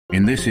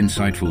In this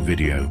insightful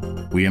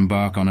video, we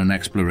embark on an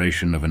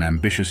exploration of an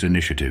ambitious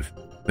initiative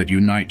that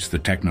unites the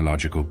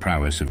technological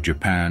prowess of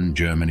Japan,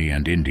 Germany,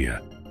 and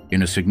India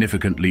in a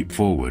significant leap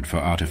forward for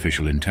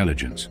artificial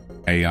intelligence,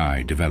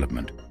 AI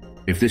development.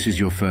 If this is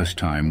your first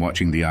time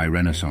watching the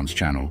iRenaissance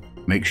channel,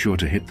 make sure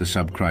to hit the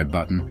subscribe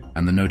button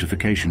and the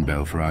notification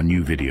bell for our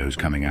new videos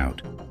coming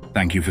out.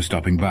 Thank you for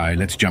stopping by.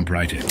 Let's jump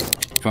right in.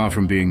 Far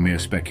from being mere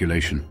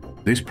speculation,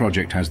 this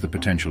project has the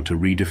potential to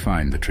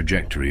redefine the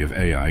trajectory of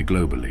AI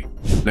globally.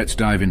 Let's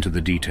dive into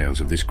the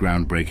details of this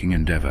groundbreaking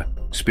endeavor,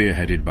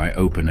 spearheaded by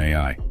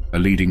OpenAI, a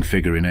leading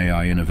figure in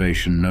AI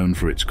innovation known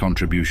for its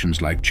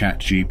contributions like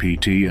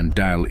ChatGPT and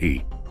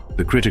DALL-E.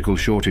 The critical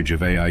shortage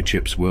of AI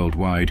chips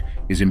worldwide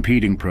is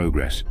impeding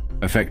progress,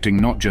 affecting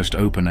not just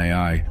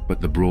OpenAI, but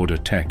the broader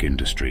tech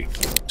industry.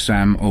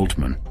 Sam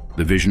Altman,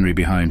 the visionary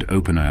behind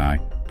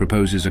OpenAI,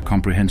 proposes a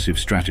comprehensive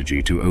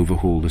strategy to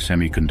overhaul the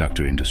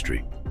semiconductor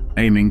industry,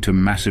 aiming to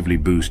massively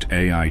boost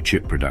AI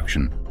chip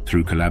production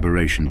through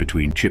collaboration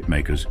between chip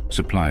makers,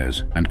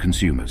 suppliers, and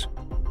consumers.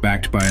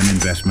 Backed by an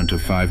investment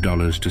of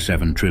 $5 to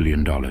 $7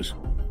 trillion,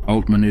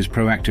 Altman is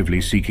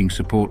proactively seeking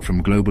support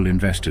from global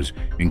investors,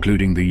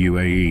 including the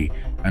UAE,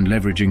 and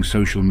leveraging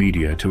social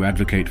media to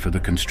advocate for the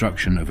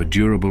construction of a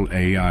durable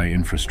AI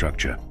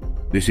infrastructure.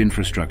 This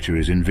infrastructure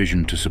is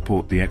envisioned to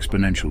support the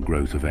exponential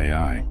growth of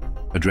AI,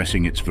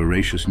 addressing its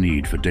voracious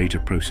need for data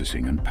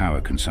processing and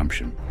power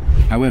consumption.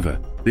 However,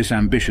 this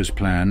ambitious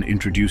plan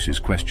introduces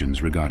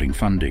questions regarding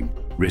funding,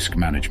 risk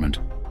management,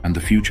 and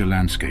the future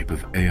landscape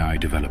of AI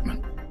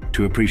development.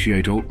 To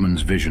appreciate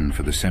Altman's vision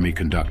for the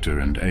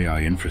semiconductor and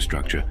AI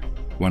infrastructure,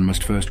 one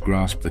must first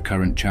grasp the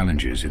current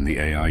challenges in the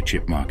AI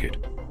chip market.